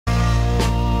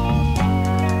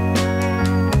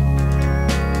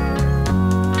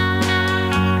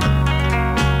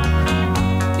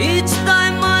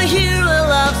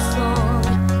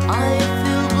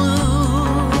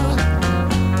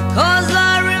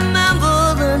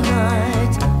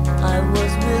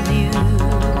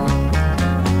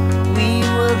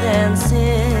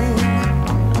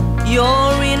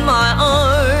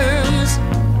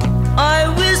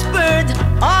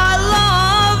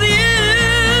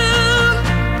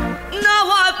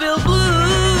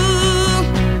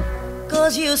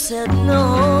said no.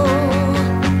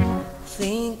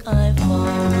 Think I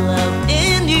found love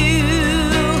in you,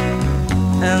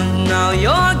 and now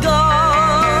you're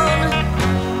gone.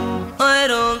 I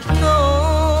don't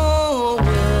know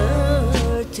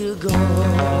where to go.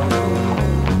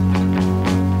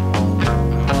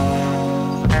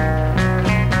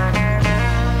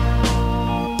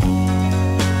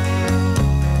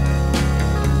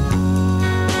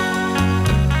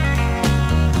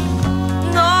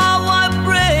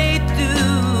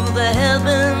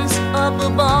 Up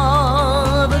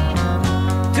above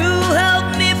to help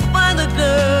me find the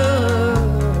girl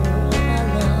I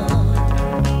love.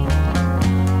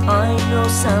 I know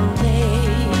someday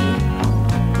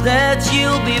that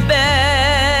you'll be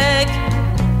back,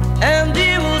 and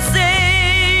you will say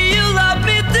you love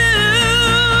me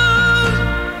too.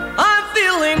 I'm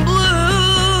feeling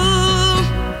blue.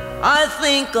 I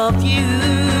think of you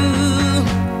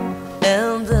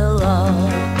and the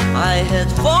love I had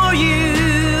for you.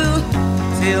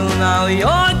 Till now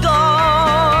you're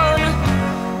gone.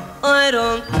 I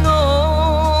don't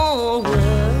know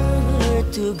where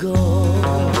to go.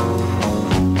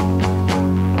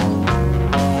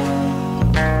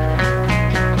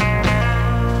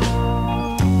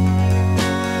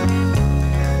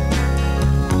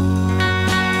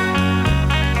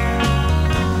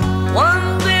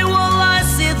 One day while I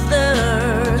sit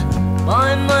there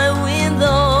by my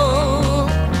window,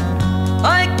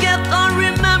 I kept on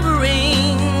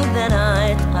remembering that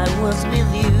I was with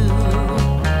you.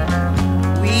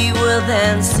 We were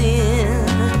dancing,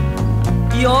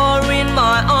 you're in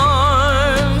my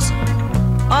arms.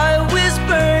 I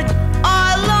whispered,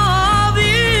 I love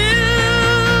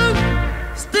you.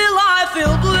 Still I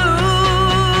feel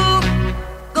blue,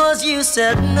 'cause you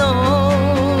said no.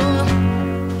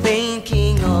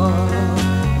 Thinking of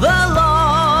the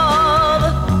love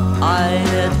I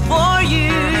had for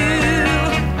you,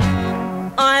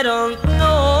 I don't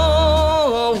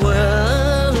know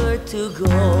where to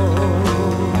go.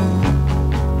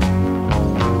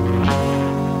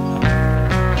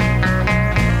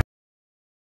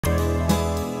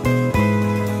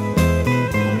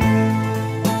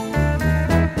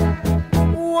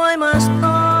 Why must I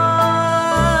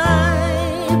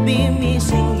be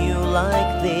missing you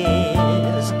like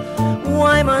this?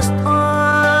 Why must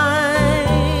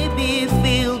I be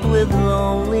filled with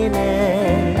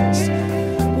loneliness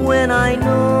when I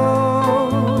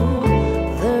know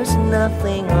there's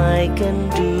nothing I can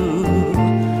do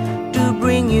to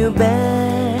bring you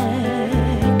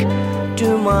back to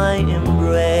my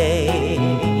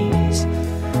embrace?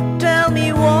 Tell me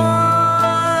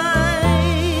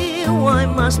why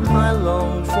must I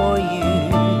long for you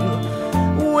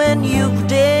when you've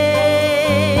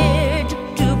dared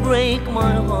to break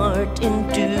my heart in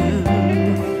two?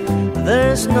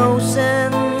 There's no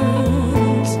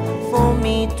sense for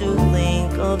me to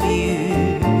think of you,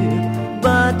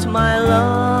 but my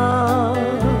love,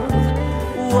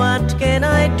 what can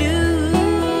I do?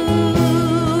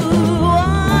 I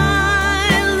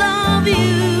love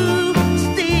you,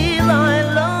 still I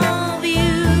love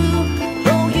you,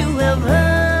 though you have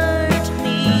hurt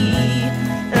me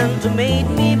and made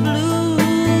me blue.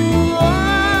 I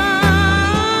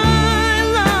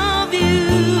love you,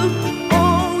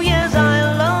 oh yes I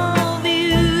love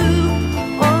you.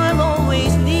 I'll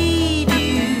always need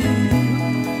you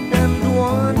and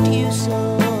want you so.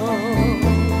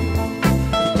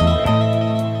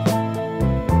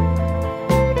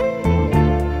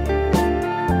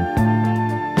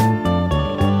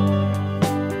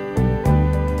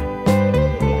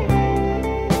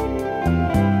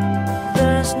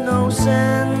 There's no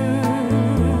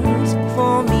sense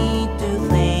for me to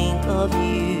think of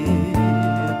you,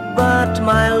 but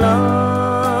my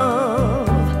love,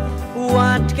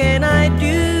 what can I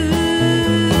do?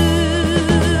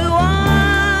 I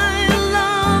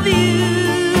love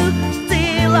you,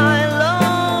 still I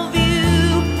love you,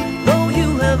 though you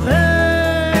have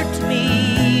hurt me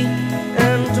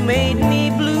and made me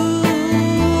blue.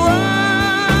 I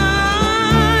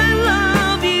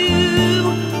love you,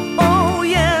 oh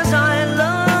yes I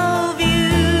love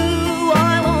you.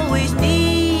 I'll always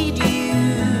need you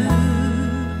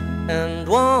and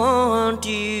want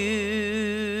you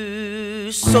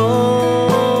so.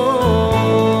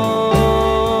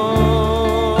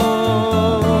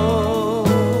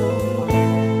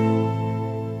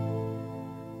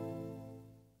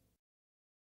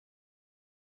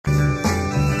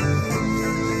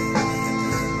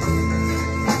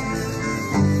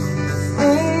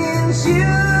 Since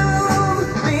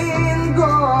you've been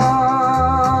gone,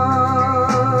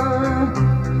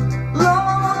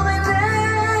 loneliness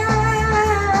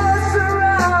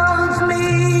surrounds me.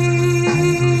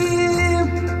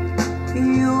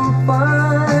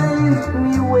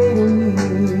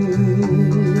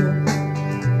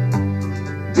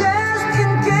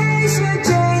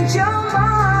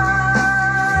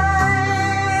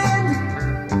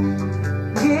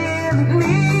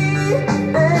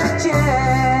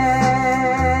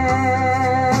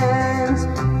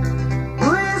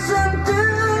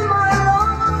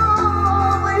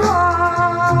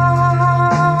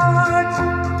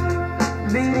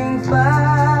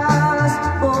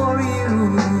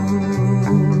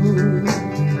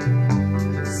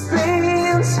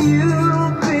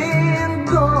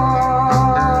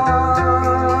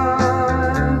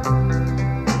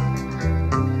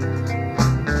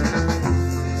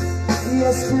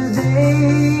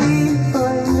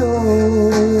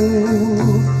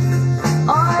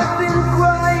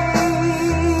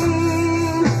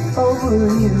 over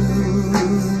you.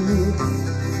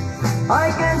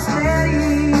 I can't stand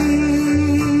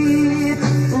it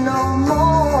no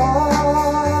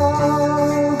more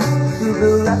to be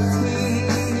left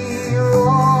here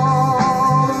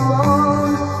all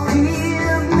alone.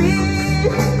 Give me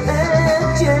a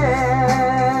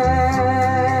chance.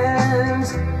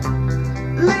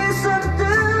 Listen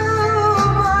to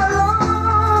my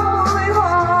lonely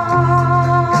heart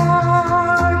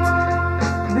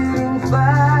beating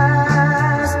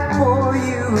fast for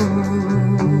you.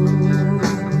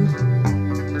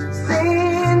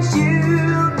 Since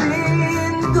you've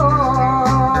been gone,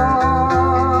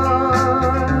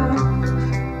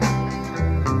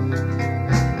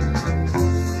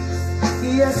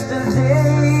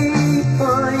 yesterday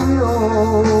I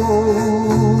know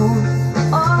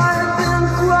I've been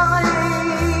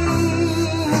crying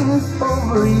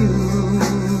over you.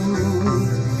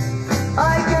 I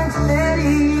can't stand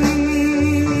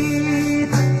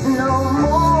it no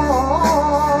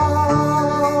more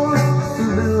to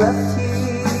be left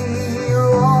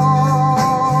here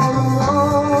all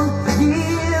alone.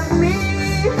 Give me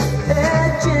a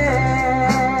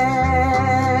chance.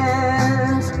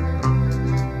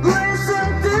 Listen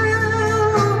to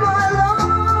my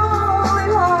lonely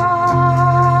heart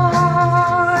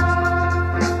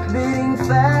beating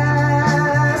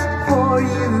fast for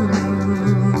you.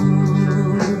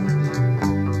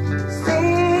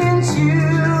 Since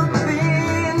you've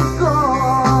been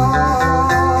gone,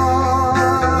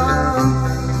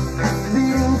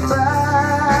 beating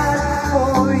fast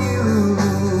for you.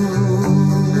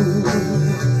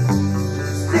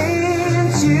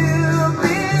 Since you've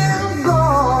been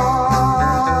gone.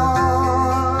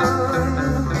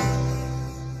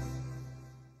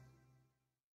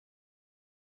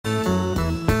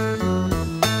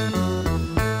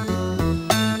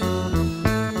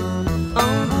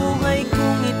 Ang buhay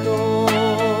kong ito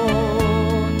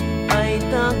ay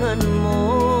tangan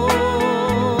mo.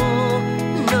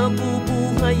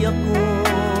 Nabubuhay ako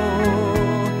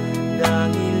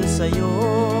dahil sa'yo.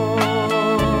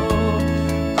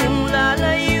 Kung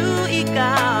lalayo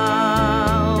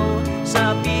ikaw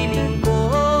sa piling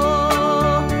ko,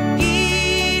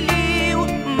 giliw,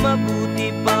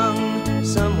 mabuti pang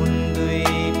sa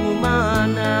mundo'y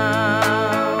pumanaw.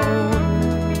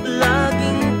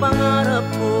 Laging pangarap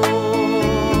ko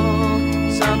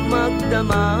sa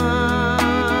magdamag,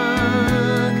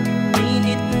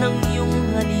 init ng iyong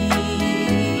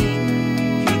halik,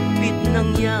 higpit ng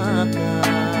yakap.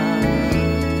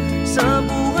 Sa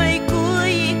buhay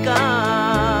ko'y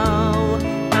ikaw,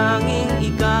 tanging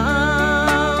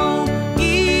ikaw,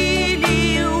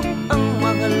 iliw ang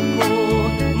mahal ko,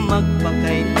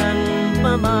 magpakailan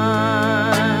pa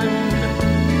man.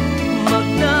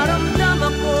 Magdaramdam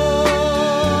ako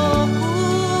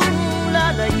kung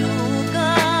lalayo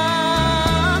ka,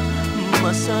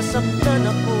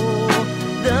 masasaktan ako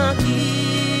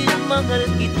dahil mahal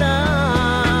kita.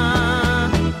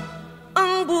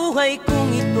 Ang buhay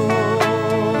kong ito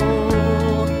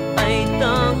ay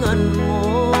tangan mo.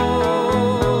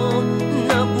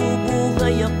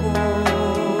 Nabubuhay ako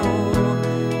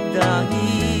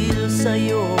dahil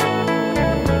sa'yo.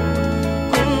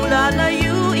 Kung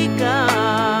lalayo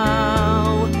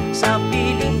ikaw sa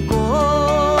piling ko,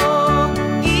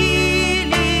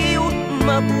 iliw,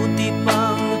 mabuti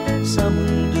pang sa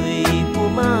mundo'y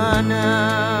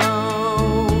pumanaw.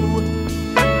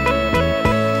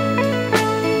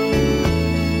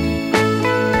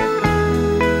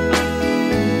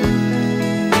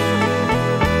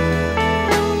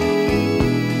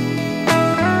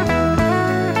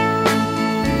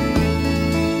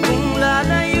 Kung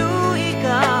lalayo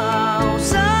ikaw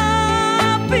sa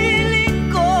piling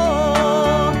ko,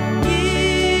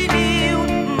 iliw,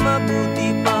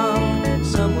 mabuti pang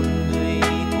sa mundo'y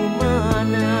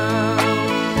pumanaw.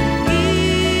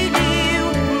 Iliw,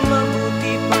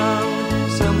 mabuti pang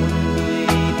sa mundo'y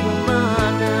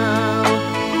pumanaw.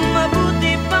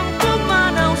 Mabuti pang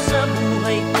pumanaw sa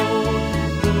buhay ko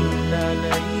kung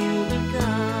lalayo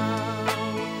ikaw.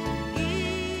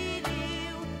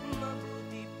 Iliw,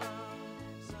 mabuti pang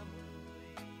sa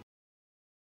mundo'y.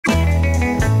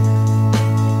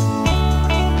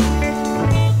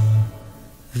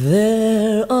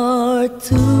 There are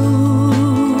two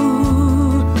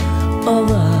of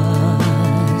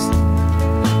us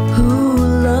who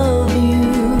love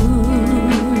you.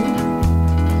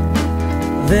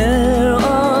 There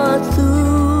are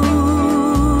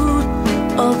two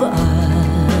of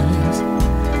us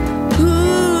who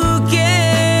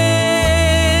care.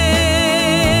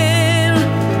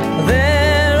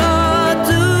 There are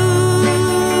two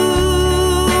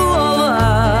of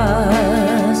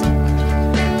us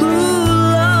who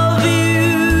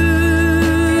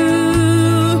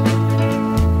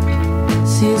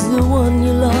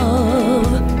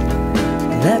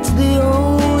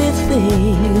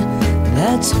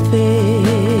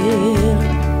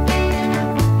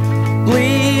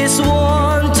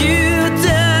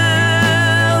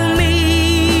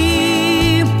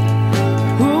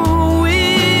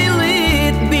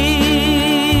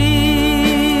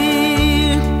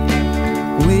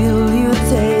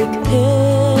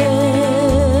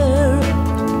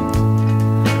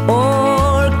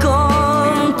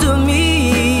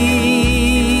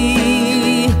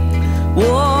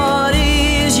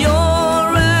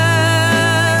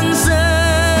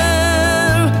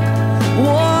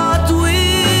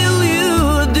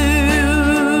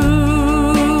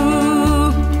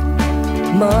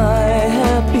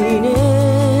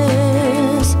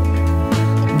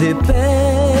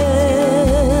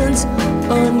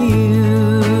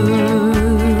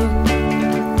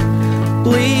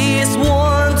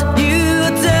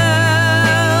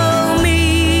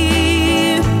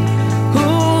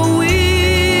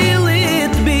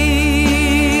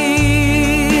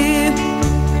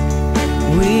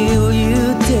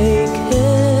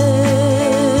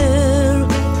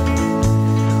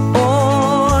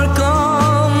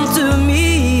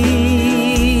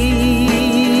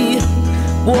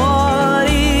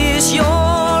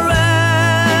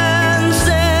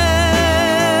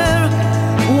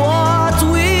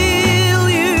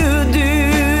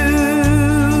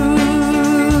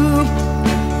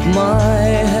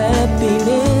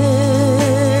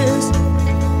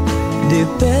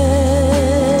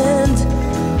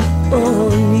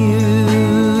on you.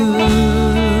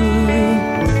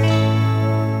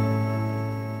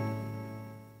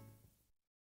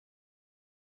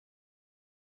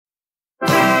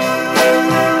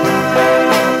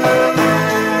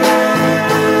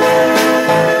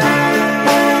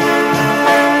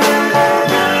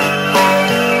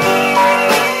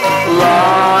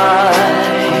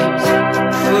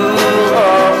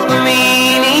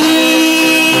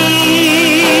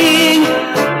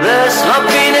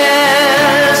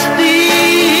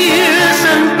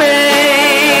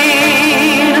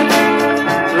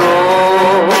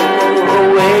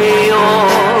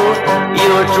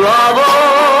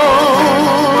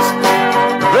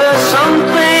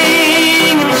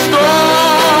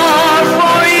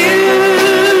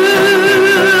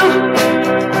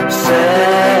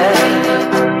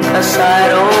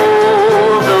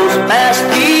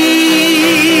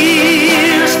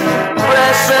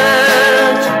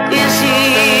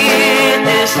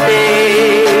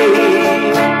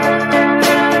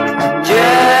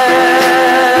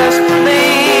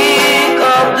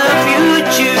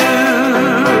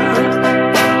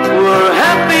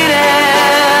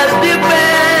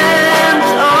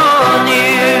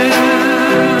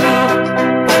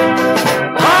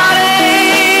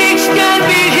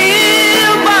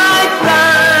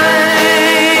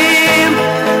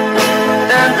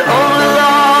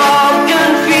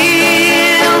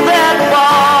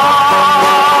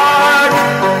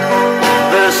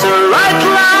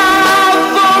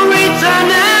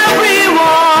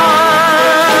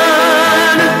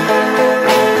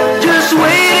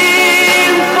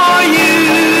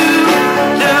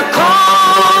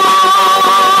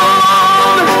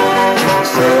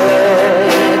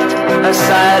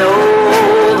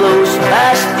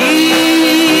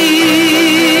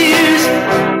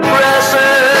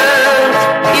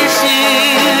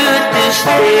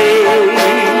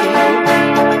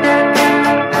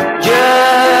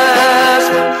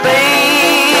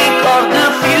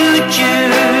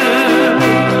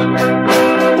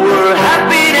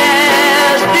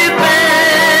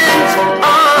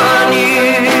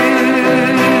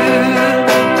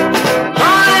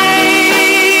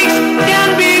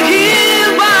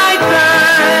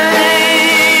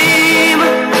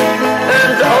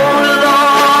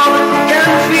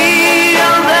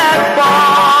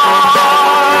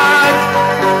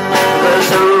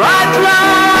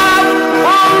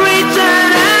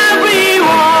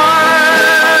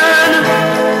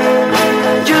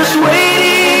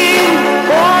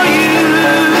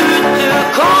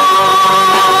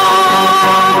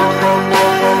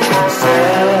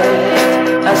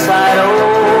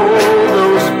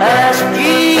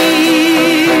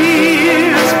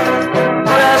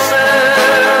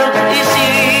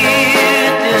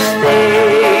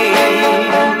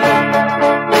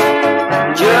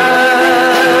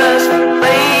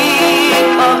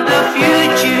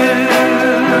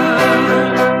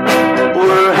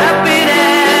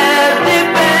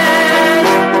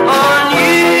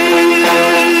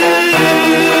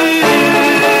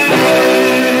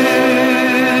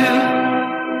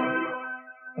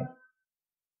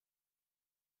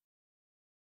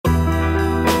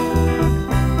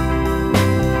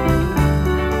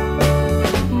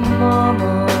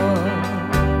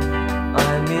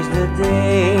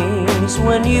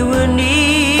 When you were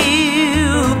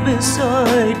near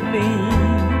beside me,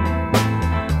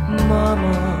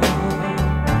 Mama,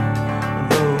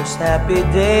 those happy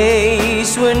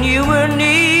days when you were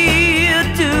near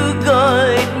to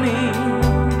guide me,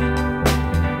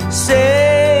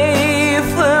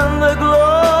 safe in the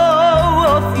glow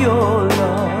of your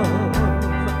love,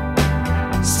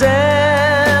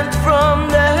 sent from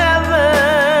the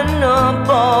heaven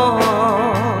above.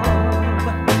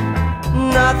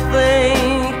 Nothing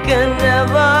can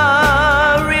ever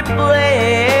replace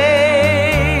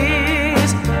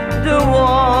the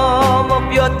warmth of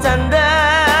your tender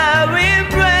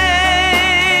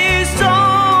embrace.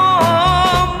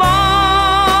 Oh,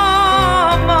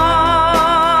 Mama,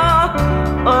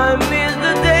 I miss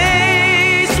the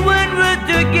days when we're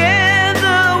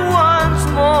together once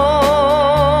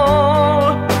more.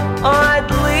 I'd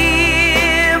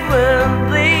live in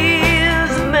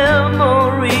these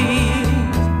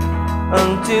memories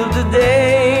until the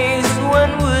days when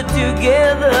we're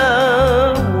together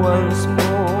once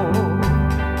more.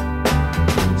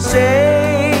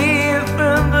 Safe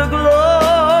in the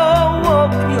glow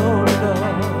of your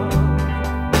love,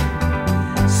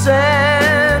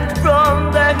 sent from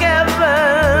the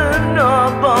heaven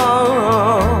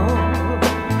above.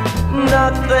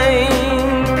 Nothing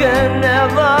can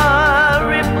ever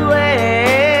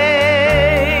replace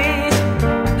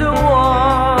the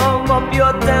warmth of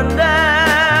your tender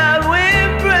that we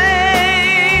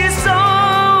pray so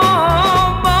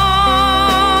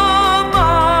far,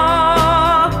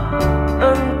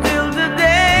 until the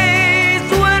days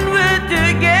when we're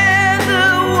together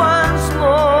once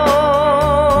more.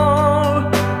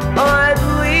 I'd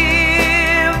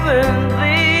live in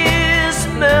these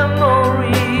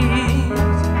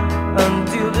memories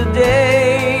until the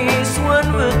days when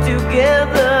we're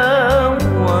together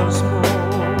once more.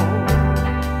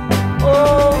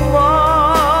 Oh,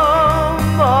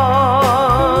 mama,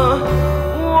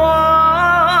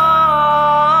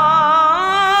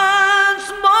 once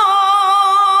more.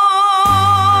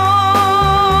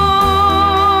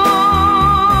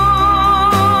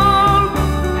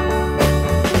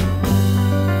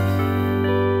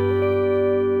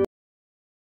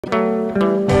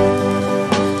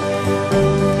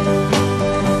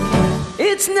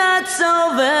 It's not so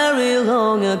very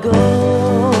long ago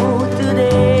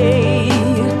today.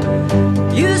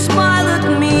 You smiled at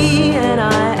me and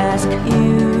I asked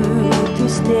you to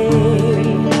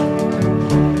stay.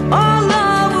 Our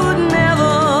love would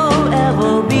never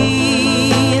ever be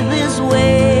this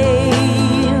way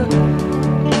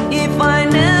if I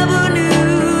never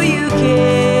knew you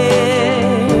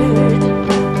cared.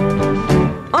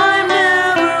 I'm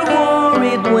never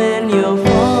worried when you're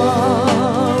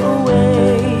far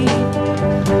away.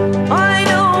 I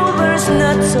know there's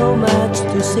not so much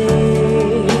to say.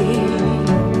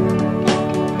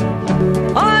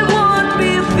 I won't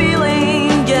be feeling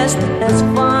just as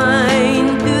fine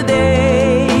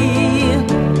today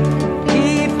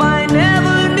if I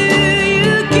never knew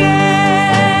you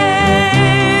cared.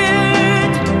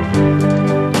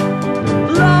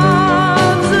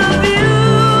 Love's a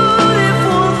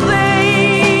beautiful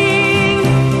thing.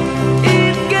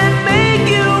 It can make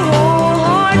your whole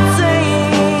heart sing.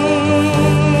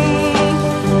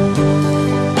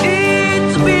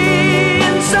 It's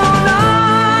been so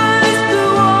nice to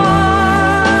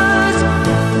us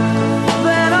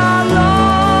that our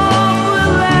love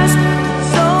will last,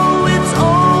 so it's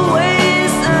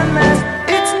always a last.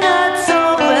 It's not so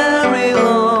very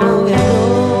long ago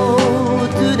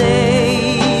today.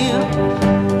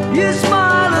 You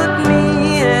smiled at me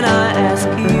and I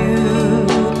asked you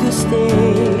to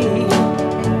stay.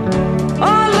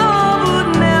 Our love would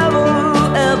never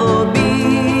ever be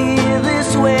this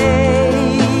way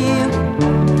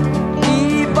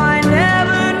if I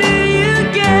never knew you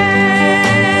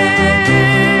cared.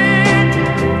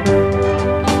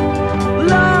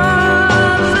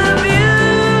 Love's a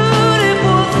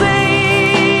beautiful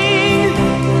thing.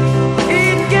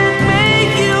 It can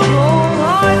make your whole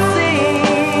heart sing.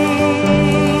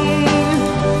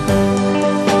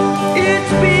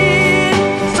 It's been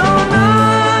so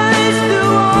nice to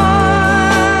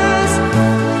us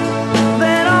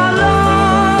that our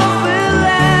love will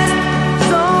last,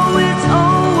 so it's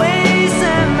always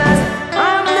a must.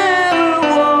 I'm never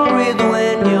worried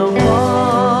when you're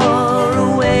far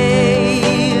away.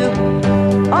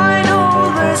 I know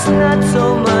there's not so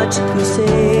much to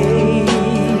say.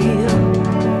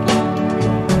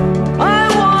 I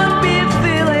won't be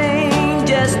feeling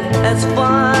just as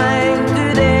fine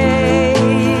today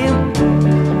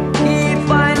if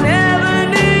I never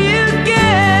knew you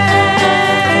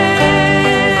cared.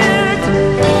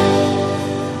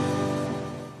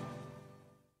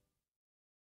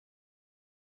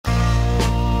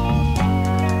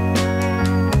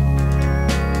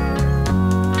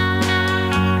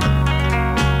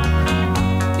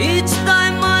 Each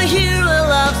time I hear a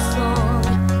love song,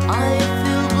 I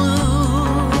feel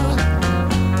blue,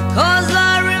 'cause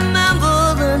I remember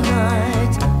the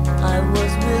night I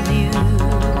was with you.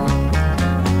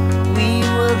 We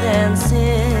were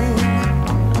dancing,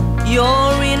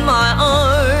 you're in my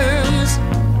arms.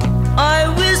 I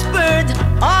whispered,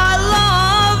 I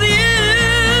love you.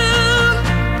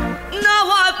 Now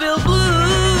I feel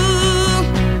blue,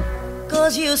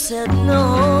 'cause you said no.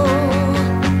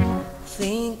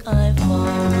 Think I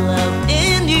found love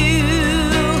in you,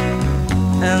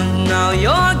 and now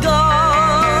you're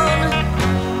gone.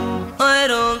 I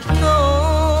don't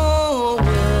know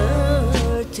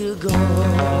where to go.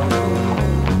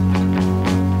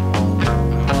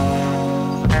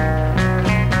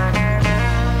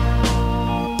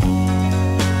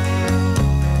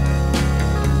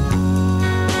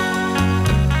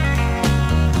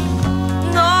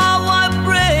 Now I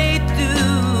pray to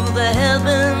the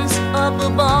heavens up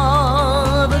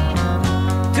above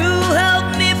to help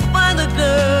me find the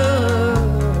girl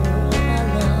I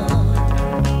love.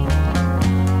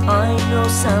 I know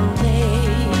someday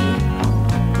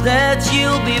that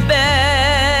you'll be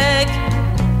back,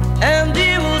 and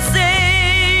you will say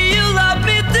you love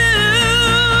me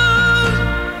too.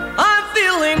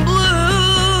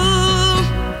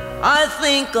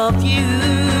 think of you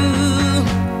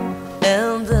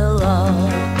and the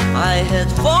love I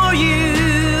had for you.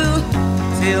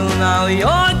 Till now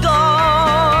you're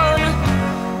gone,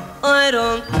 I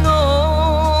don't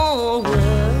know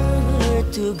where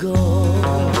to go.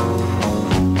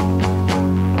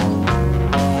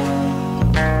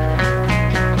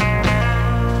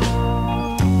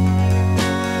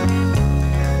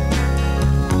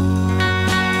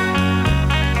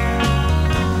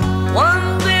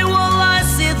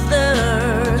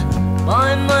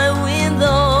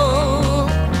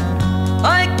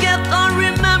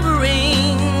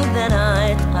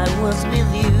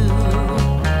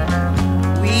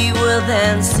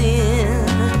 Dancing,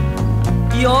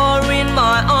 you're in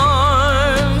my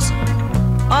arms.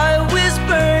 I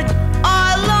whispered,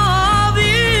 I love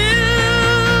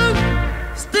you.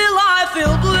 Still I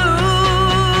feel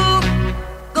blue,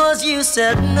 'cause you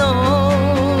said no.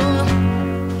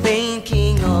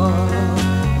 Thinking of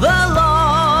the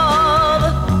love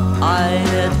I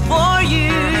had for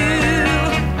you,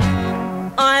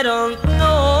 I don't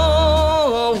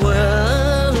know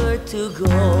where to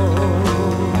go.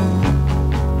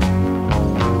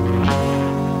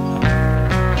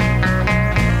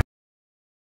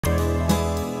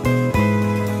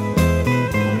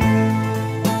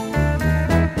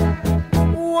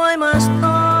 Why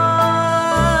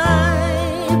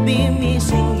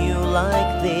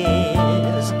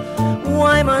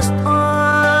must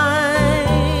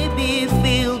I be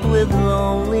filled with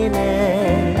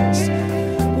loneliness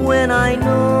when I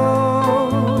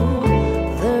know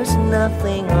there's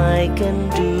nothing I can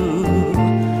do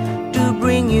to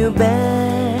bring you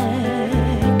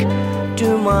back to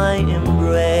my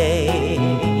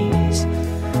embrace?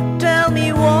 Tell me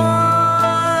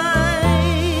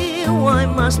why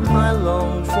must I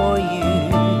long for you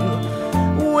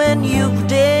when you've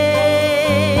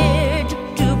dared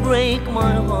break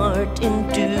my heart in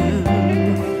two?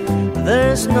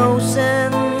 There's no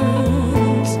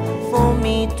sense for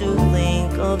me to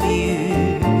think of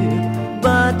you,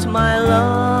 but my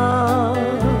love,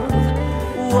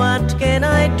 what can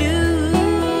I do?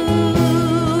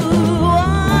 I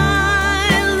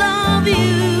love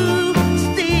you,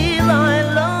 still I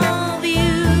love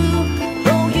you,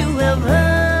 though you have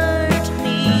hurt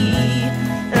me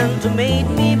and made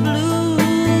me blue.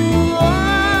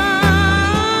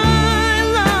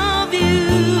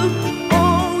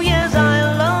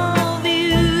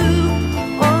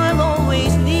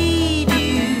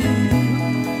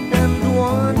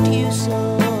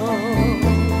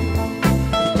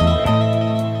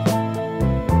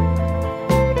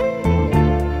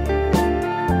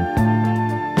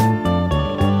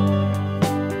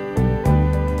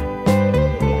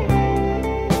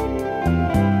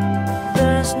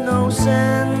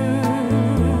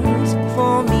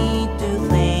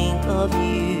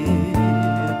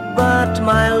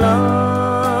 My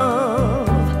love,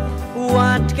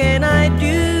 what can I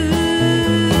do?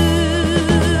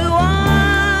 I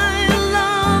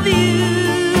love you,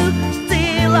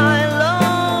 still I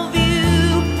love you,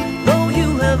 though you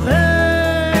have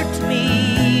hurt me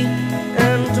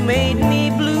and made me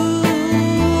blue.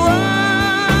 I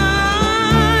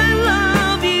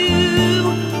love you,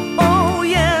 oh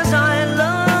yes I love you.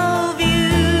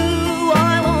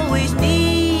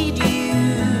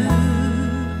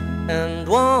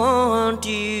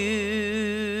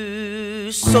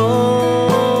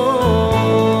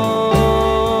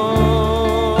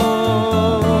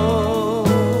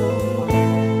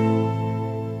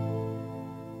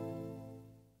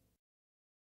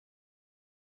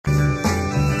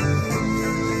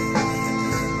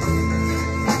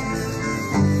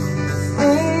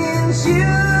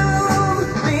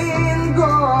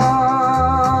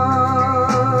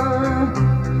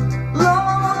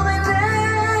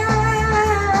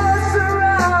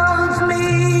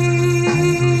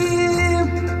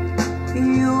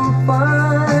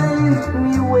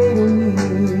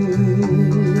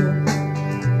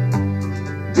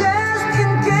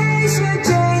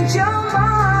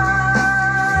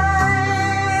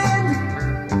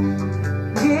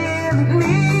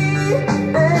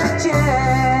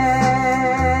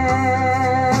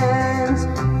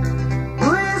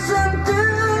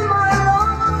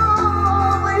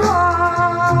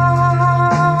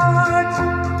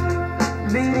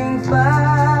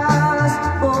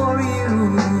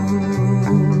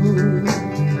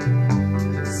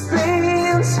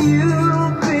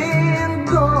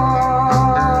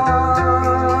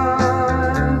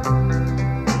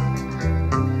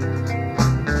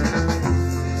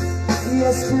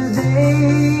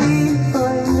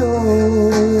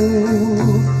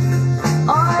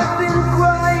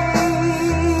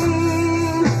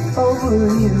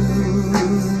 you.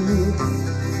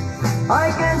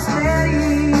 I can't stand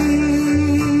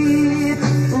it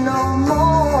no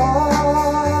more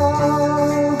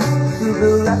to be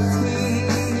left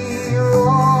here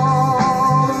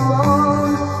all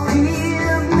alone.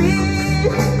 Give me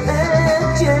a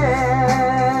chance.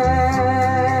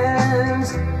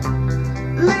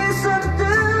 Listen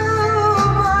to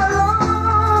my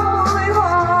lonely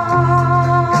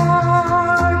heart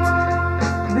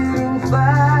beating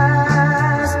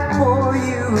fast for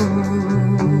you.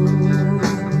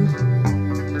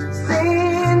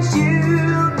 Since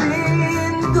you've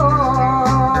been gone,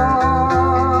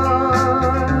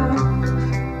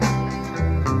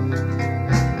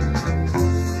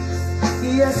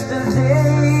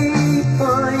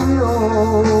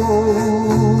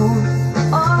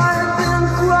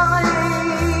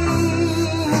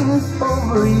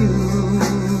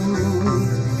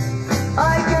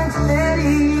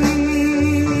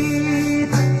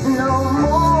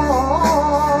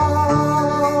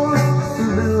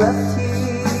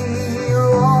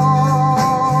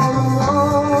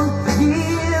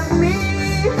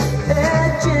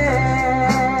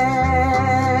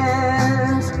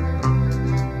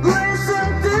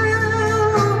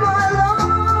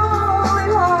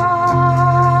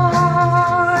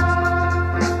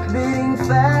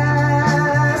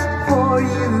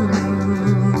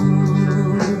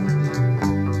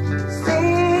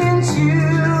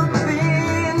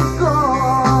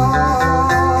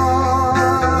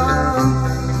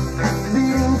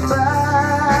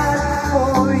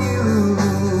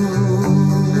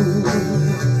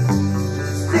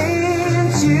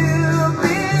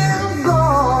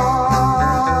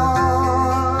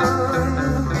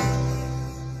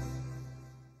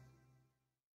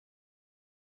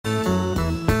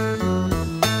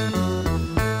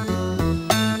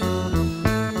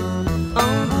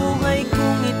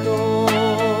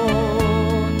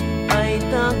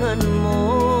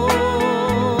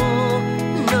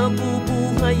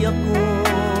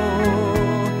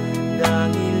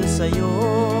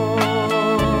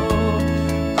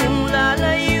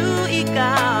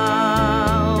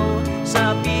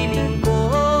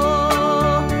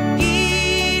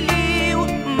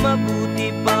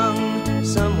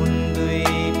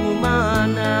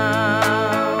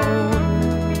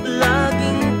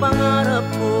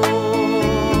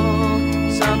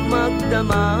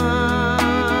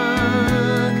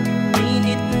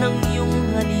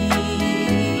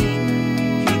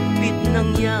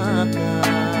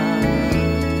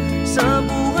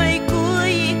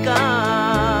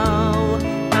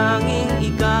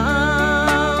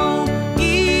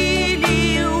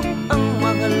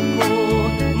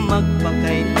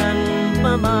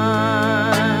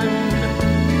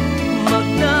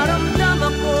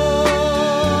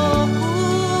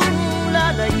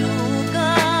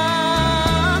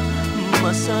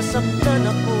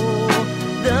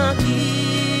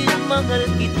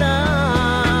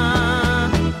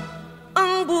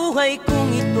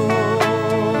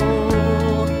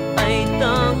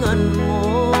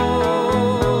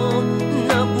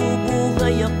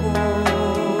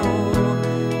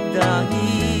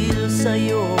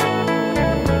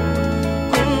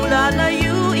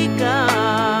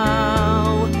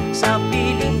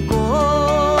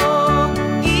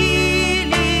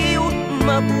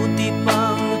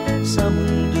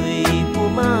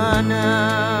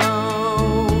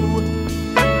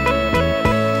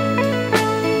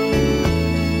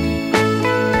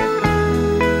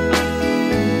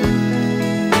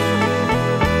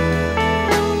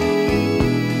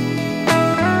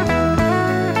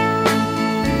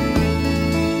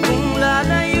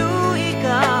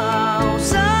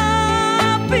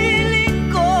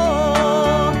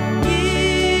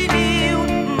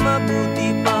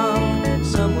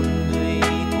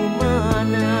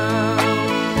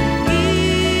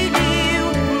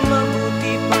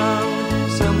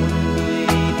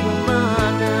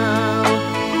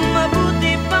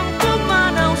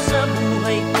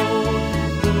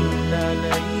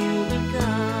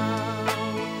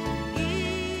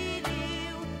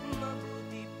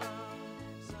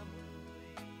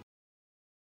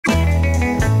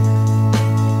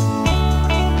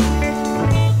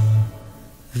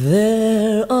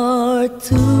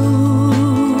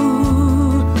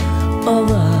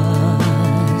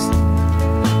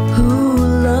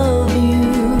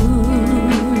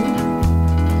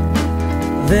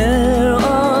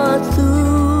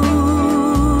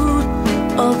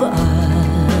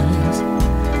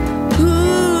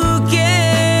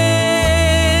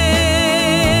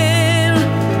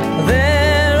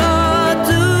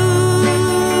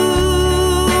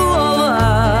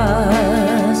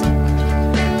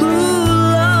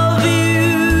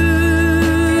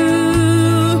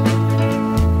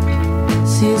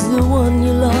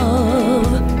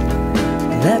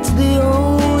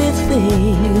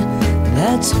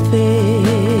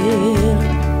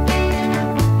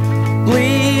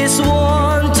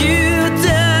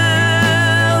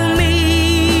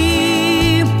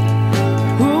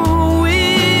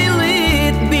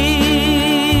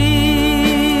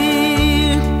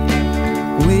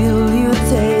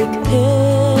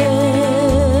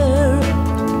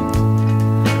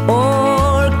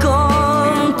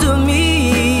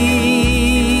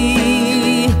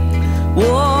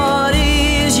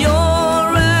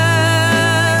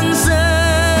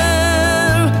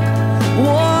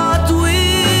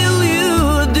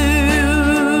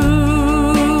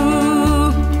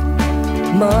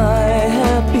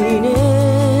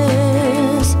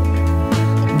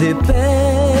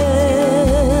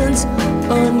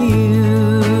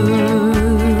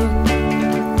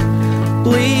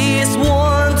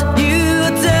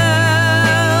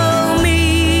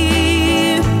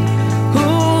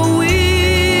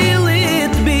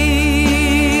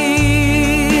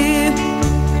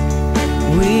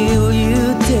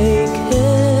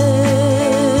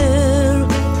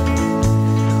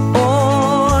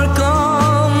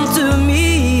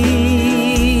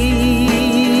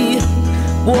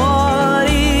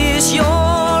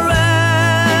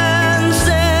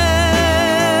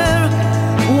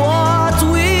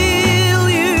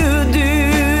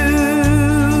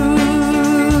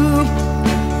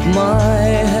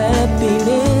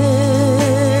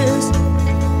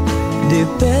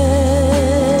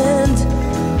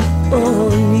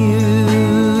 on you.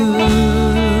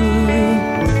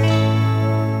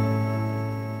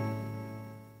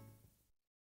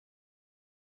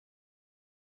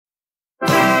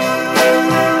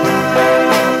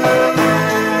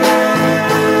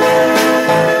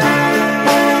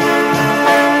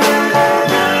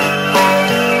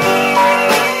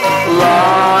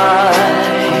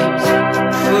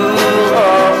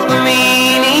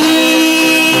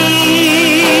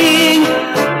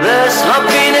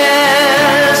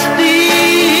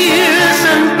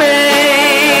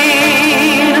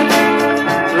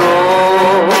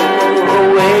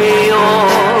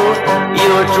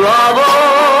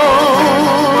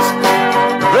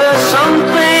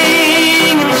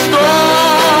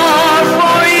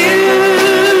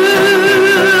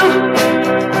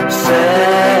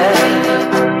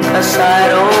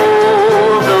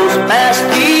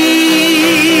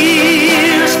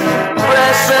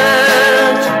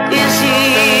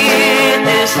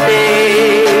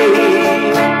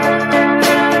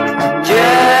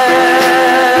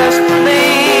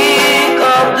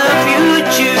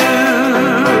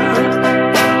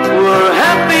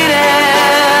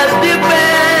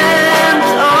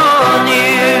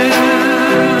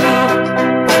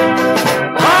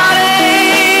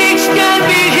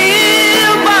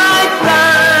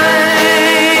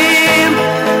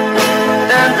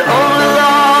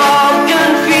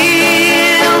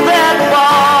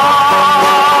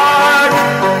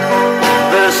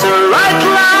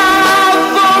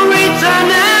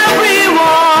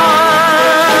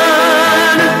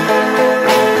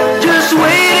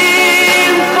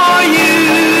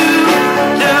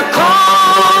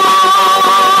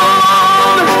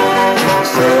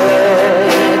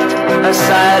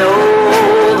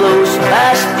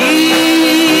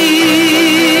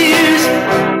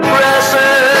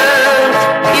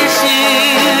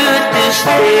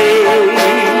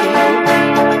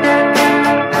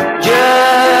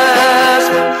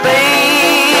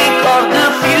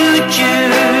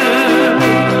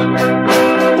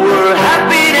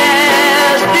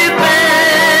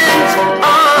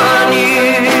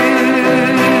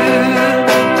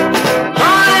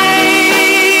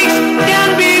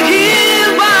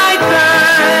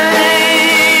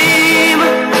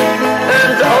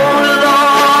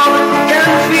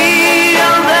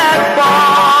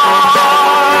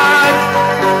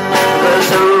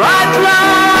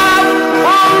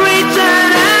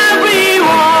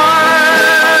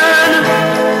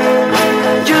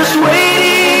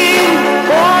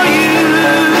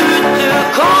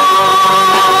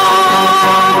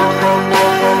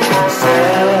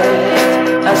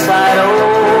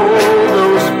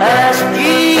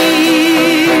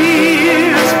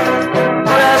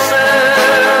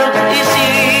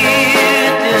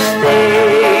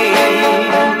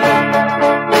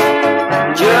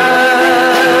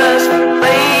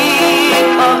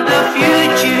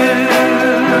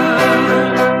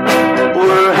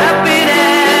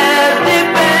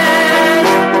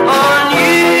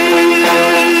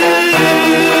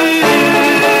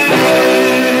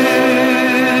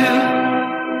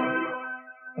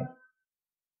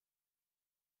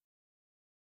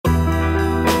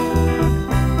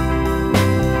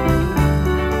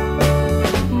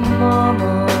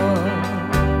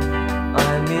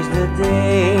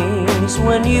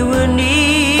 When you were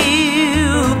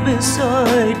near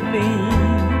beside me,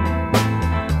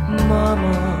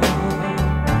 Mama,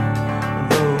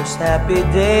 those happy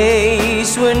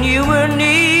days when you were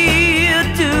near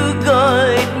to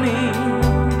guide me,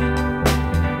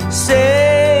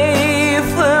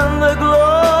 safe in the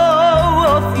glow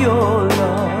of your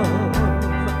love,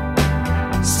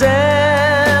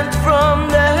 sent from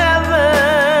the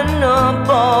heaven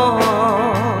above.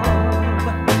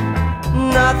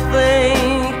 Nothing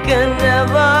can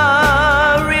never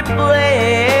replace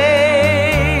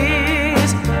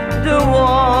the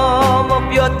warmth of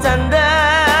your tender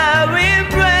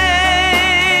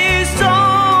embrace.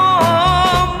 Oh,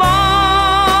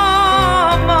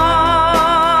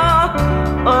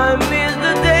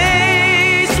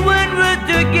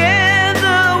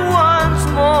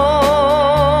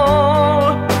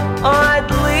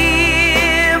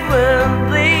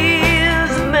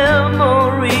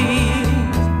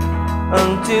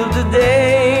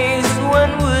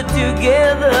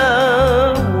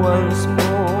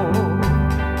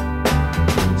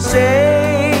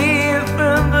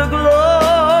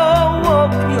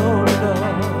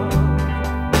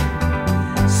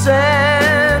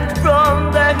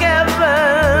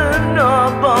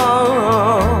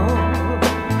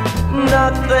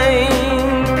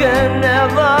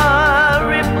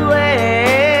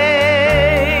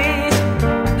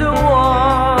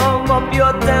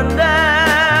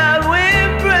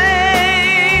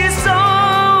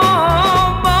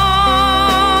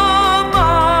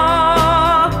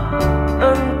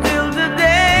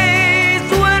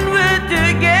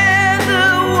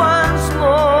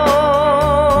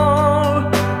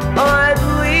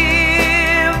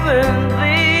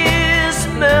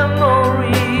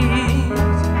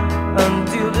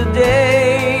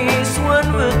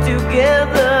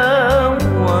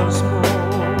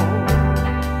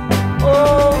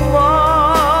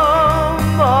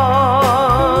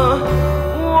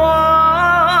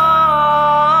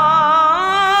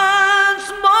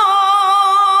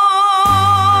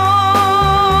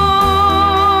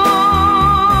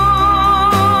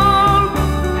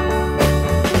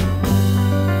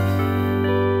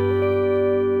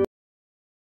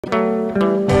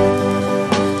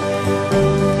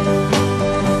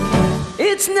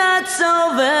 not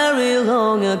so very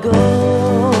long ago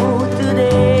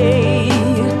today.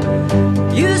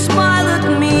 You smiled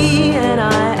at me and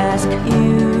I asked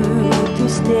you to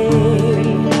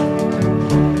stay.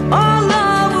 Our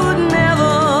love would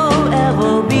never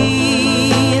ever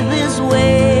be this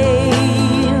way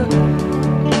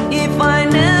if I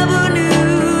never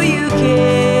knew you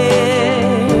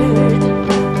cared.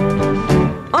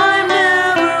 I'm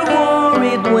never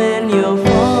worried when you're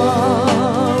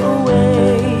far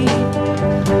away.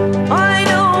 I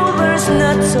know there's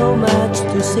not so much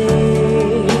to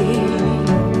say.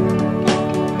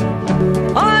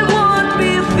 I won't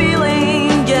be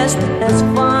feeling just as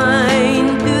fine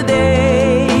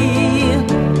today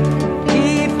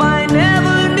if I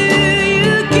never knew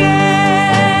you cared.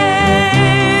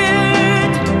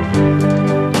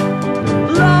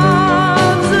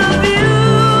 Love's a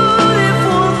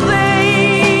beautiful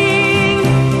thing.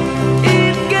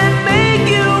 It can make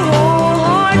your whole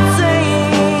heart sing.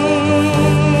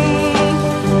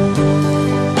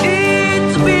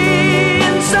 It's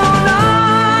been so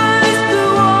nice to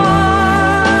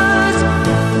us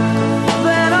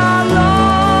that our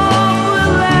love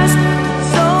will last,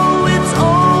 so it's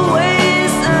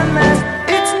always a last.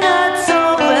 It's not so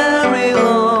very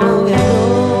long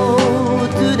ago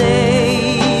today.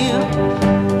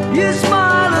 You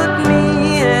smiled at me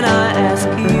and I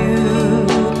asked you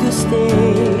to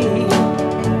stay.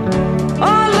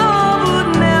 Our love would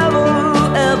never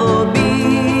ever be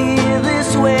this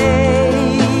way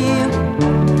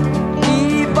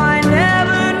if I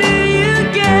never knew you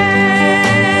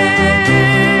cared.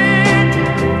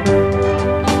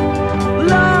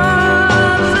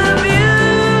 Love's a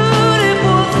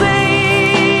beautiful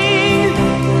thing.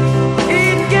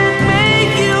 It can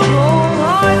make your whole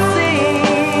heart sing.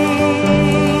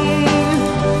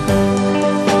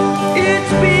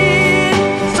 It's been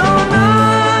so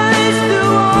nice to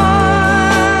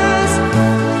us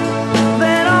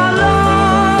that our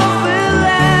love will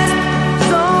last,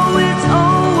 so it's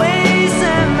always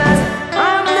a must.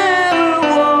 I'm never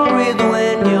worried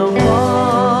when you're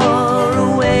far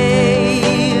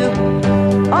away.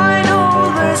 I know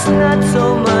there's not so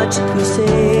much to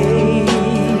say.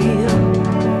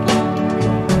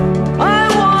 I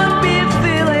won't be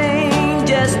feeling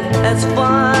just as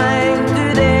fine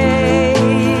today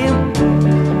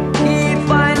if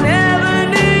I never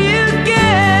knew you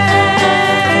cared.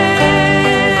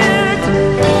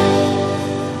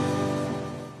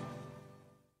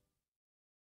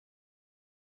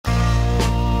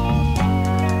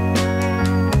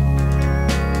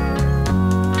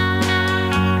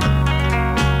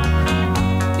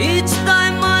 Each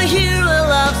time I hear a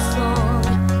love song,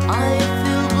 I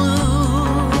feel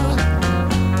blue,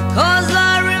 'cause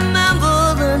I remember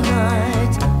the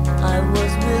night I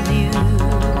was with you.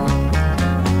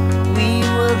 We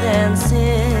were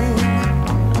dancing,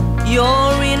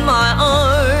 you're in my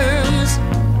arms.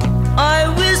 I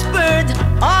whispered,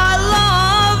 I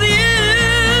love you.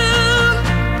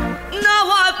 Now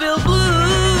I feel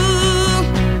blue,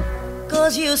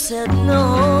 'cause you said no.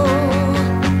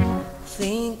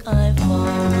 Think I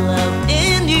found love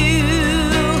in you,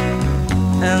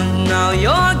 and now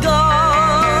you're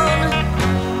gone.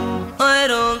 I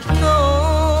don't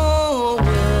know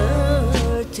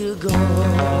where to go.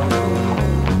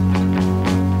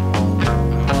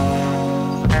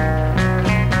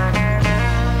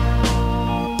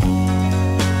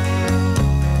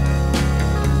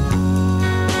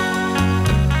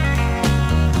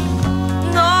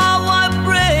 Now I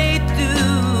pray to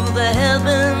the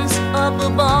heavens up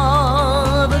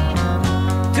above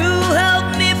to help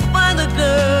me find the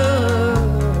girl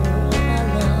I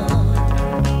love.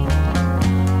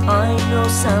 I know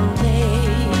someday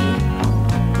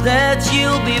that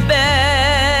you'll be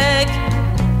back,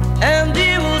 and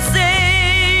you will say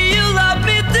you love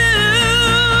me too.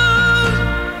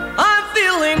 I'm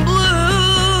feeling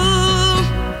blue.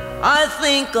 I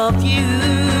think of you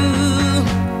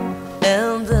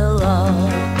and the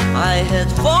love I had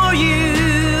for you.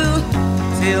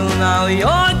 Till now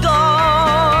you're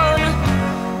gone.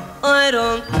 I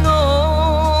don't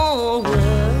know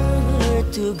where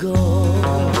to go.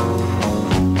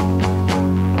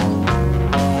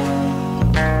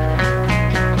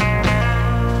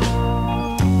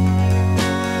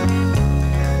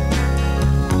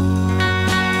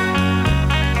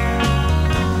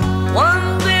 One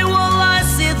day while I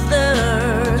sit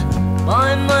there by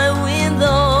my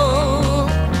window,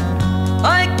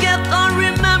 I kept on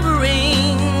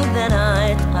remembering the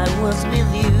night I was with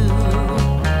you.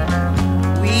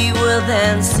 We were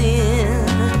dancing,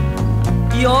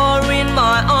 you're in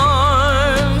my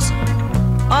arms.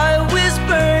 I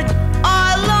whispered, I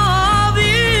love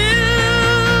you.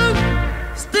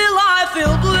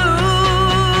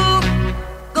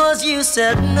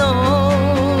 said no,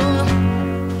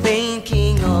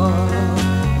 thinking of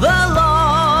the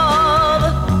love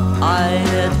I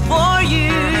had for you.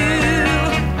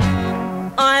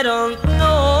 I don't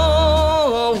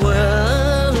know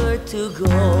where to go.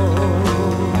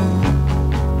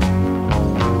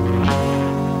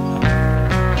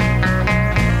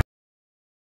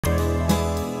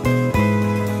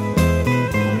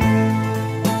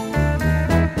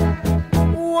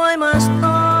 Why must I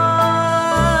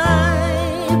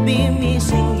be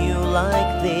missing you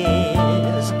like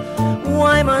this?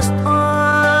 Why must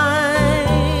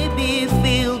I be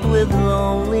filled with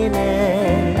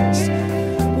loneliness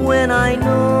when I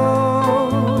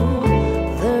know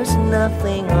there's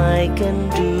nothing I can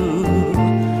do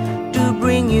to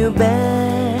bring you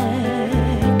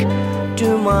back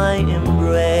to my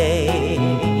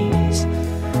embrace?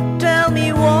 Tell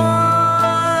me why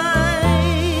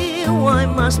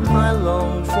must I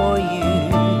long for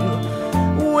you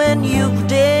when you've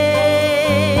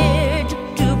dared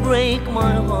to break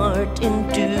my heart in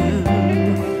two?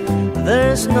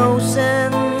 There's no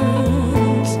sense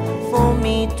for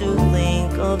me to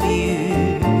think of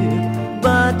you,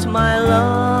 but my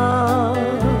love,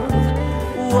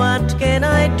 what can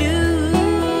I do?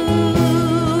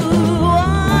 I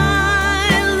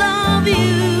love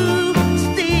you,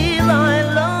 still I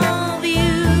love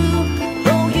you,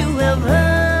 though you have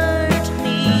hurt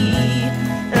me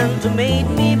and made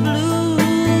me blue.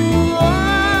 I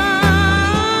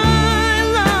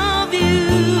love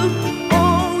you,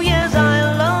 oh yes I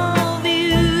love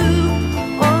you,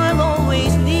 I'll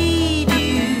always need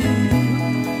you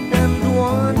and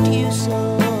want you so.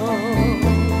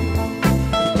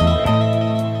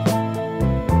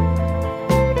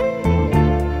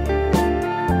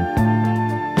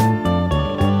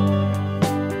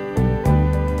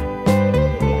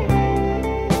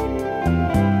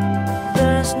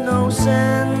 There's no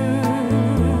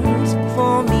sense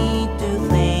for me to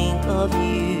think of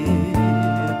you,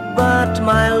 but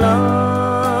my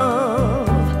love,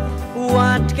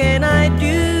 what can I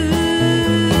do?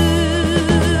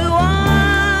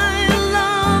 I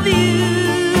love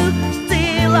you,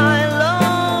 still I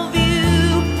love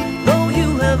you, though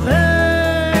you have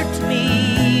hurt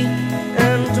me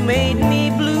and made me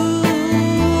blue.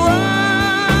 I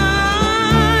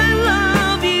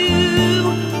love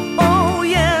you, oh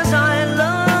yes I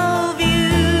love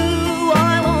you,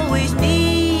 I'll always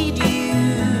need you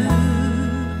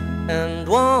and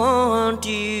want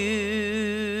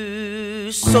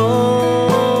you so.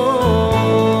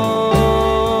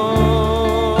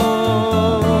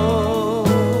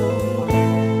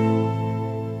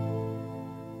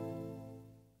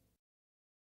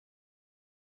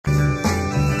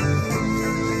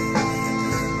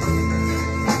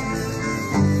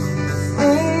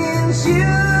 Since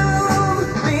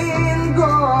you've been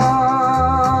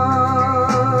gone,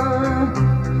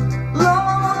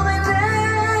 loneliness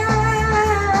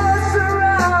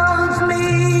surrounds me.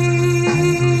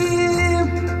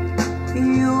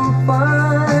 You'll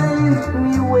find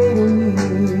me waiting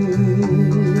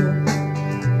here,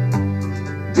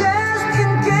 just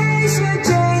in case you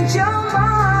change your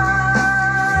mind.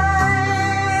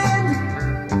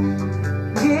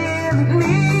 Give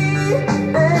me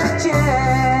a chance.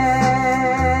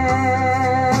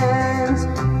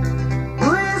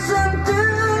 Listen to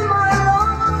my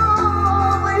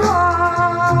lonely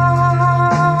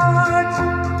heart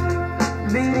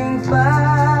beating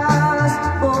fast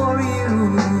for you.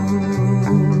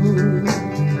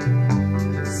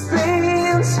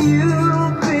 Since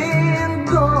you've been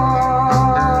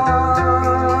gone,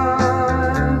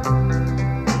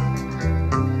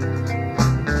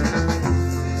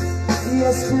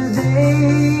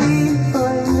 yesterday I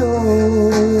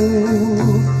know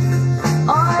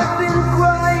I've been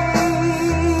crying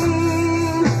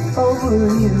over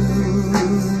you.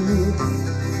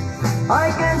 I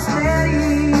can't stand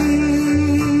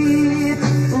it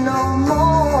no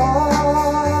more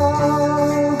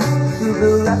to be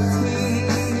left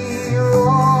here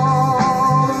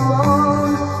all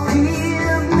alone.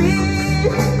 Give me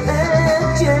a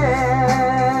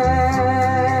chance.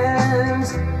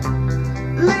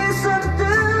 Listen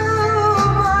to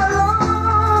my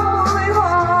lonely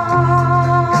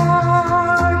heart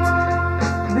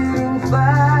beating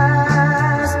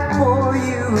fast for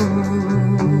you.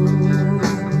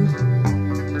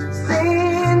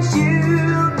 Since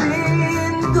you've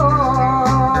been gone,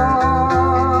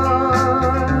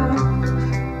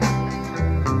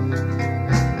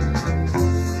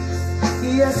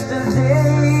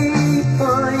 yesterday I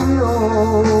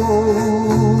know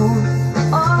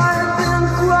I've been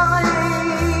crying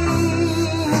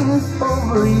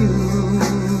over you.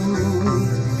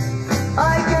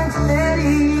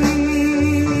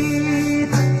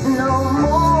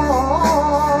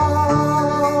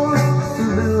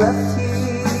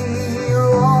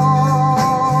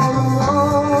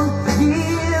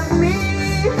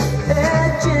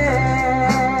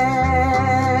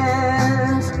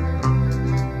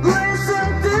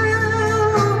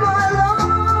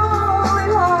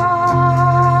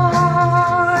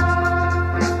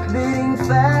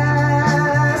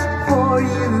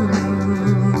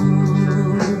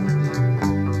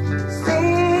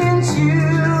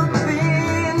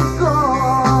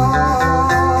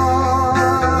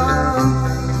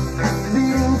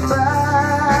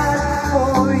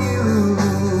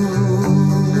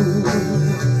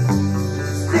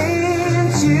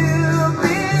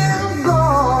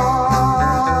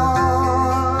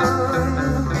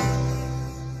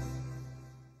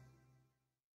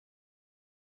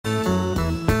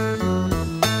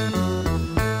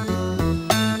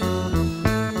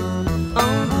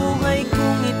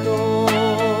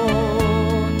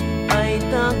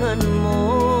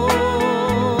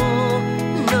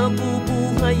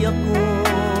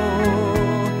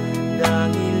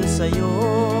 sa'yo.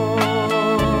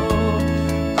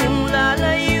 Kung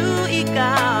lalayo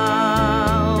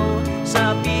ikaw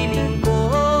sa piling ko,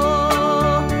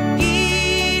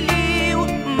 iliw,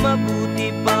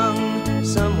 mabuti pang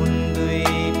sa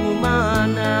mundo'y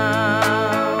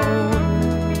pumanaw.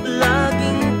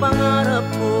 Laging pangarap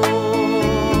ko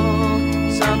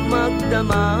sa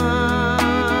magdamag,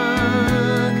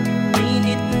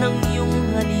 init ng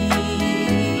iyong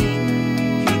halik,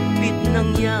 higpit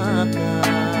ng yakap.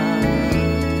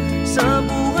 Sa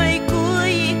buhay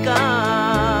ko'y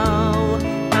ikaw,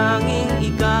 tanging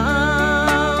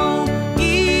ikaw,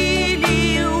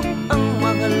 iliw ang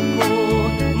mahal ko,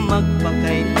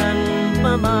 magpakailan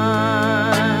pa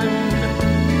man.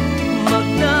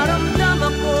 Magdaramdam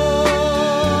ako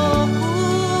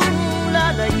kung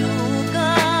lalayo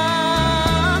ka,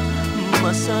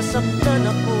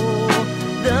 masasaktan ako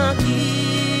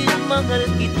dahil mahal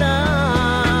kita.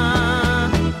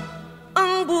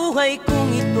 Ang buhay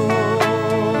kong ito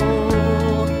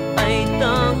ay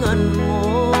tangan mo,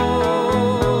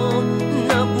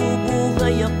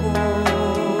 nabubuhay ako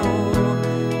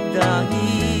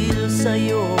dahil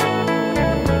sa'yo.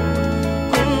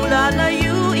 Kung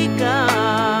lalayo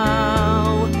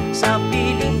ikaw sa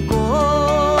piling ko,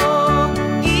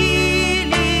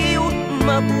 iliw,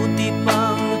 mabuti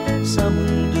pang sa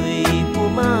mundo'y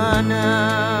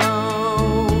pumanaw.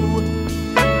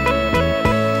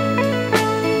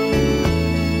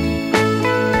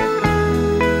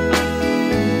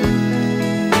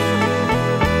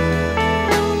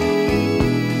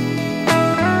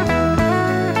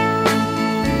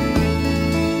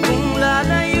 Kung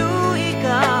lalayo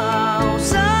ikaw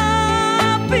sa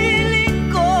piling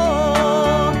ko,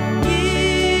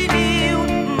 iliw,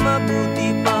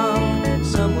 mabuti pang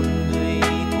sa mundo'y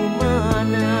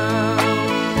pumanaw.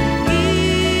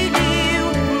 Iliw,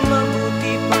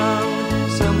 mabuti pang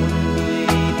sa mundo'y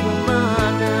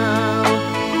pumanaw.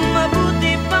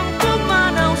 Mabuti pang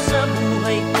pumanaw sa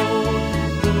buhay ko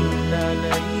kung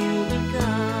lalayo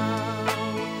ikaw.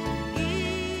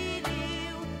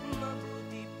 Iliw,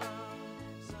 mabuti pang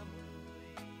sa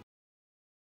mundo'y.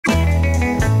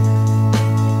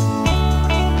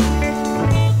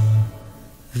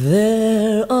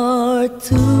 There are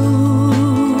two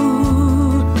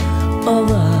of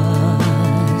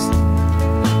us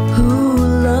who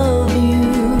love you.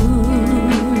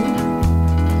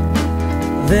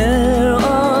 There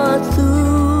are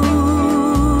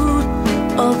two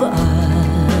of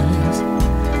us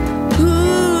who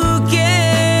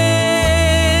care.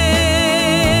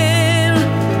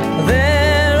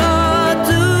 There are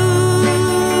two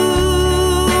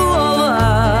of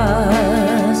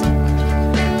us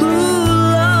who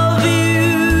love you.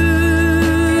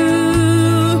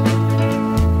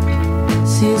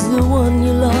 She's the one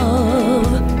you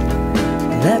love.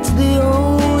 That's the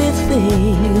only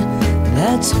thing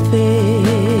that's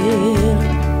fair.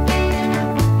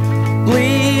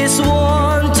 Please,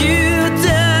 won't you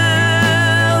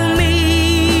tell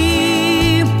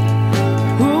me,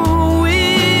 who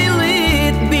will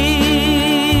it be?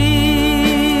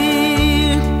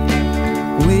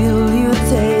 Will you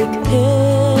take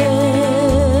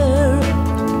care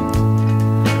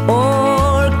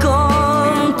or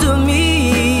come to me?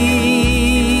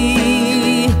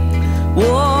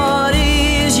 What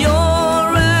is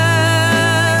your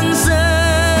answer?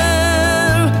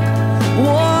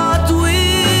 What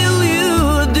will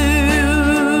you do?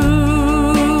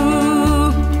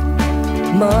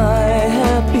 My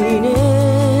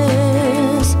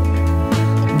happiness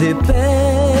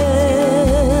depends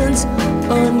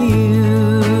on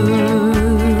you.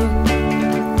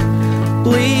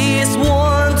 Please,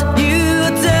 won't you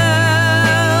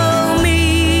tell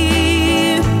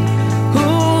me, who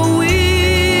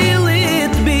will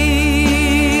it be?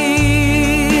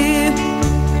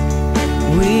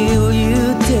 Will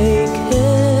you take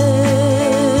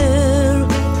care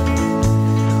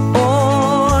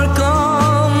or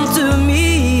come to me?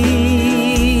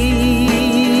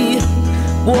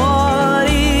 What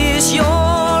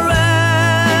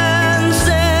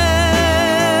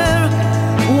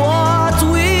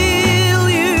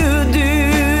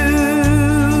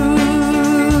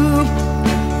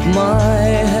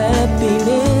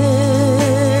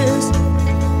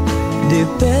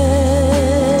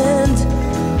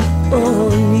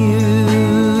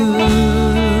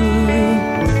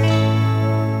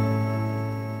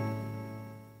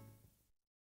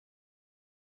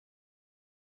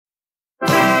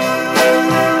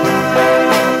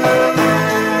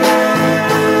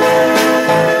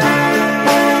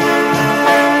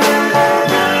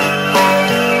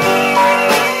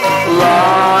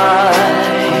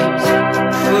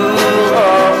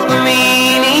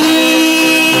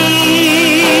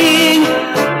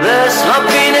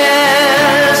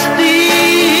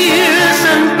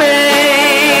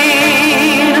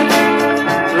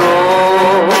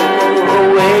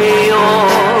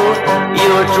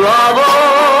troubles.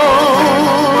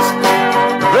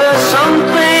 There's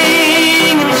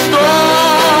something in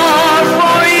store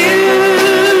for you.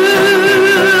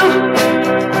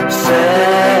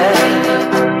 Set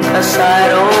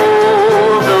aside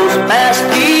all those past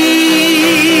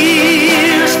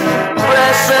years.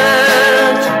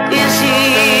 Present is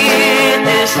here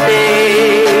to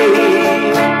stay.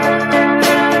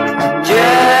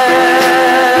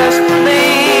 Just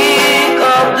think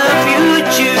of the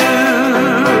future,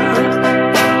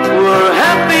 where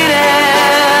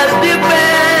happiness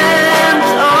depends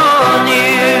on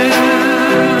you.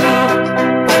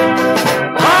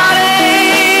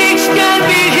 Heartaches can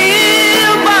be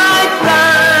healed by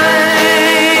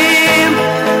time,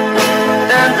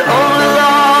 and only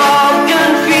love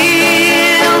can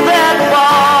feel that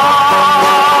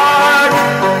part.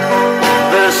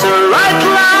 There's a right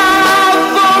love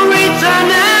for each and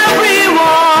everyone,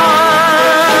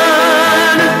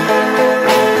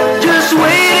 just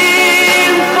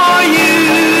waiting for you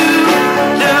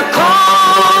to come.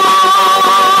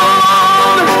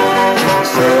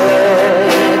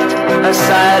 Set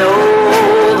aside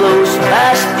all those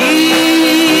past years.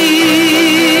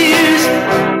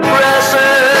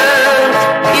 Present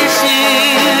is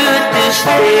here to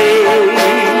stay.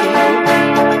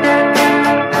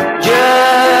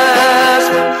 Just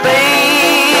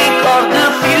think of the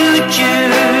future,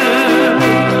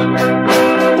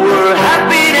 where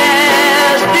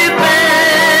happiness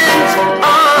depends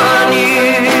on you.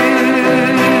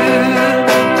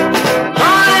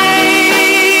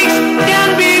 Heartaches can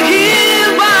be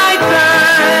healed by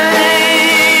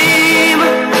time,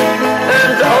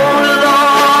 and only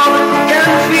love can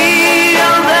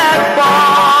feel that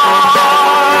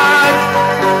part.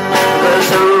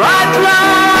 There's a right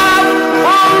love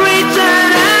for each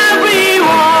and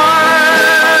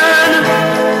everyone,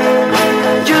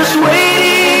 just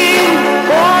waiting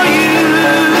for you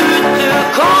to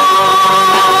come.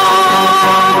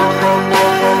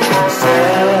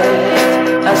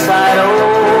 Set aside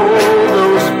all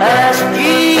those past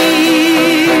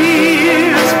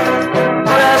years.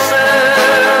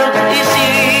 Present is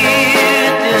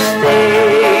here to stay.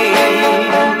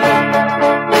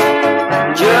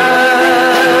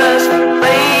 Just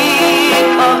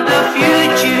think of the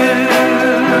future,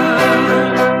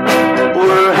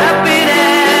 where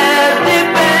happiness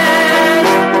depends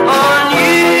on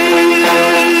you.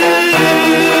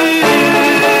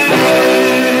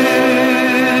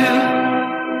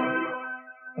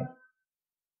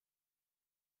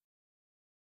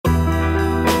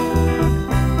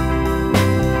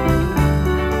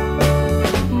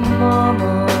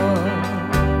 Mama,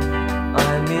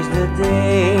 I miss the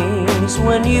days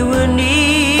when you were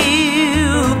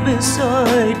near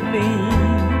beside me.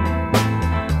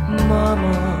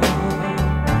 Mama,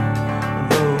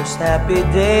 those happy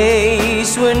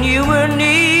days when you were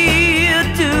near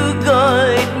to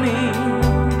guide me.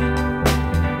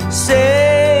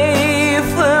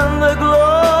 Safe in the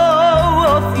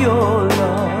glow of your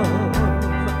love,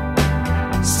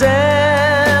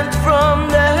 sent from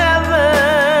the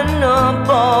heaven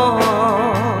above.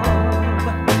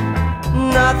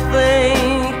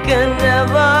 Nothing can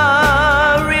ever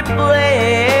replace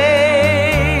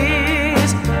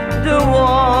the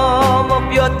warmth of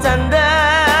your tender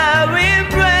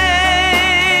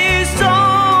embrace.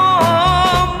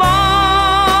 Oh,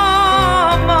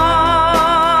 Mama,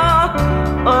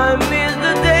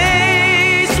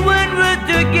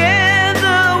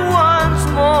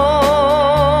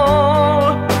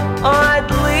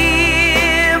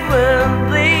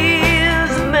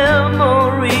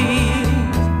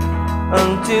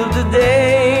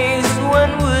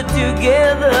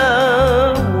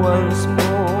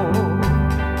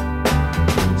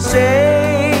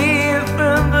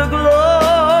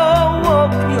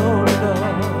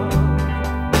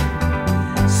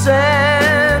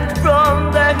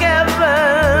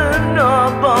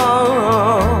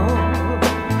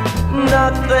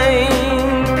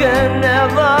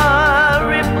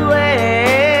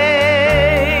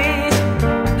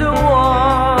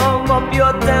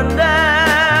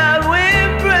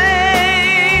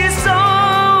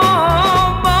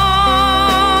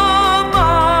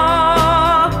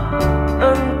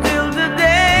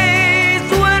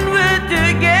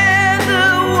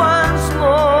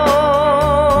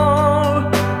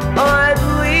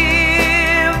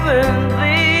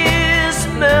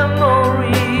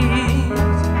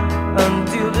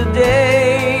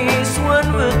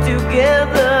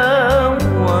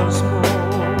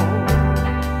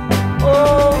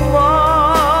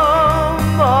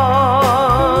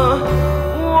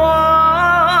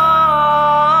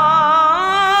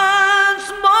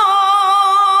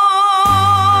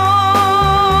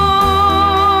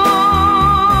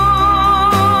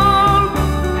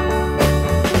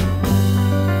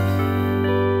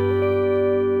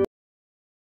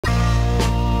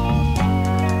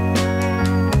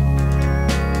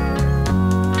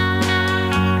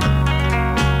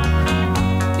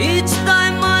 Each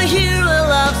time I hear a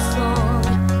love song,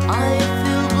 I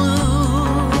feel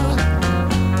blue,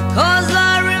 'cause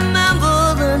I remember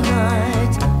the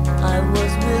night I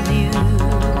was with you.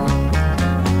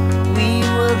 We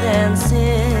were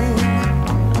dancing,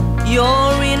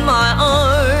 you're in my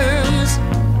arms.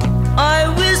 I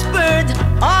whispered,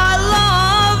 I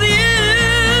love you.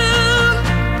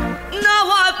 Now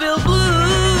I feel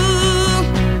blue,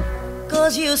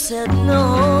 'cause you said no.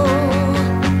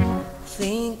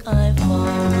 Think I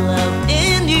found love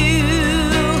in you,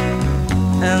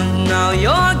 and now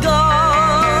you're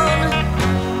gone.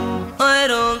 I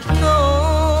don't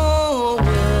know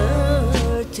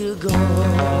where to go.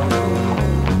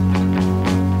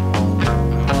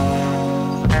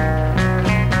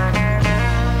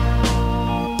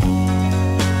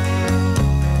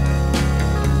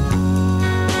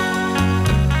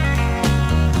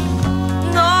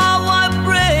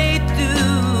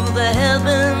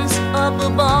 Up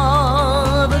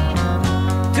above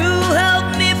to help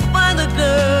me find the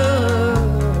girl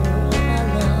I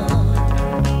love.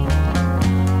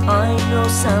 I know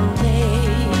someday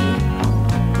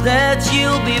that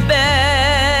you'll be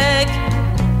back,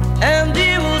 and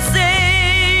you will say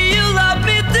you love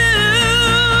me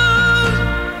too.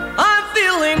 I'm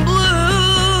feeling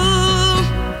blue,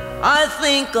 I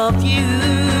think of you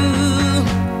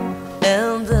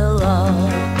and the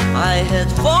love I had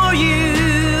for you.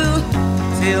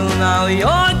 Till now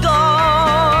you're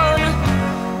gone,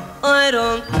 I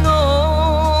don't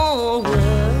know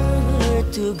where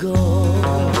to go.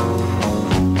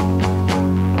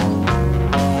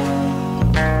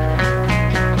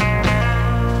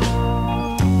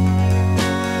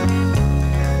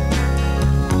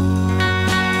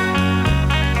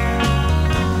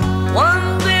 One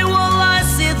day while I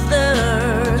sit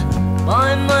there by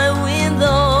my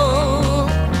window,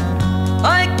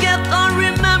 I kept on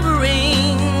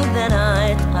remembering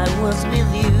I was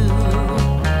with you.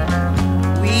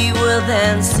 We were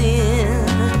dancing,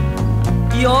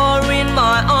 you're in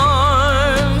my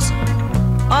arms.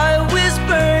 I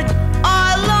whispered, I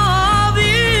love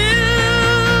you.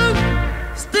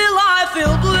 Still I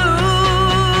feel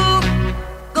blue,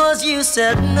 'cause you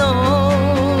said no.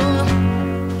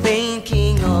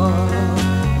 Thinking of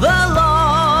the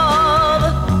love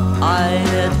I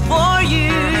had for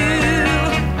you,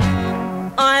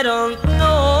 I don't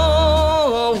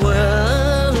know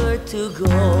where to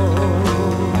go.